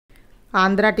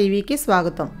ఆంధ్ర టీవీకి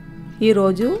స్వాగతం।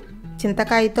 ఈరోజు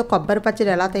చింతకాయతో కొబ్బరి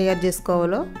పచ్చడి ఎలా తయారు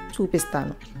చేసుకోవాలో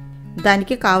చూపిస్తాను।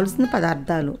 దానికి కావాల్సిన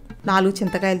పదార్థాలు 4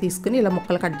 చింతకాయలు తీసుకుని ఇలా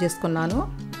ముక్కలు కట్ చేసుకున్నాను।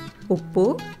 ఉప్పు,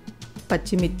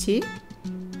 పచ్చిమిర్చి,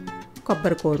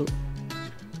 కొబ్బరి కూరు।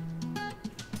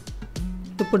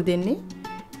 ఇప్పుడు దీన్ని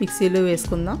మిక్సీలో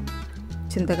వేసుకుందాం।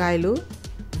 చింతకాయలు,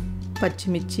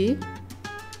 పచ్చిమిర్చి,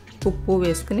 ఉప్పు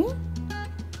వేసుకుని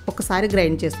ఒకసారి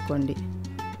గ్రైండ్ చేసుకోండి।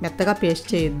 మెత్తగా పేస్ట్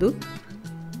చేయొద్దు।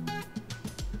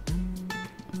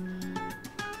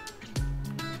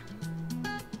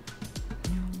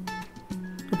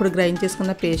 ఇప్పుడు గ్రైండ్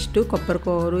చేసుకున్న పేస్ట్ కొబ్బరి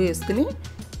కూర వేసుకుని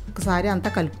ఒకసారి అంతా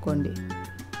కలుపుకోండి।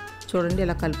 చూడండి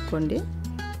ఇలా కలుపుకోండి।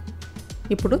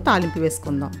 ఇప్పుడు తాలింపు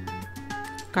వేసుకుందాం।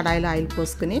 కడాయిలో ఆయిల్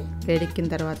పోసుకుని వేడెక్కిన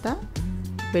తర్వాత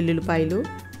వెల్లుల్లిపాయలు,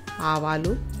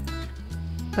 ఆవాలు,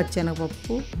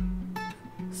 పచ్చెనగపప్పు,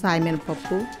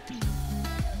 సాయమినపప్పు,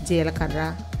 జీలకర్ర,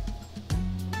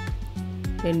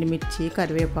 ఎండుమిర్చి,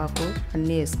 కరివేపాకు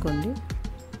అన్నీ వేసుకోండి।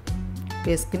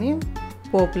 వేసుకుని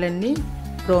పోపులన్నీ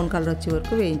బ్రౌన్ కలర్ వచ్చే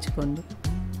వరకు వేయించుకోండి।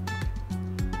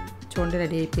 చూడండి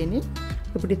రెడీ అయిపోయినాయి।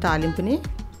 ఇప్పుడు ఈ తాలింపుని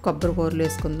కొబ్బరి కూరలు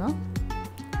వేసుకుందాం।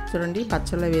 చూడండి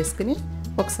పచ్చళ్ళలో వేసుకుని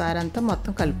ఒకసారి అంతా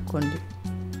మొత్తం కలుపుకోండి।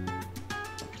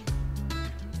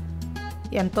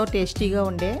 ఎంతో టేస్టీగా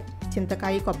ఉండే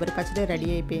చింతకాయ కొబ్బరి పచ్చడి రెడీ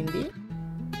అయిపోయింది।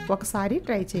 ఒకసారి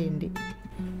ట్రై చేయండి।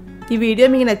 ఈ వీడియో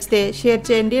మీకు నచ్చితే షేర్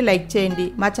చేయండి, లైక్ చేయండి,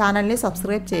 మా ఛానల్ని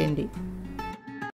సబ్స్క్రైబ్ చేయండి।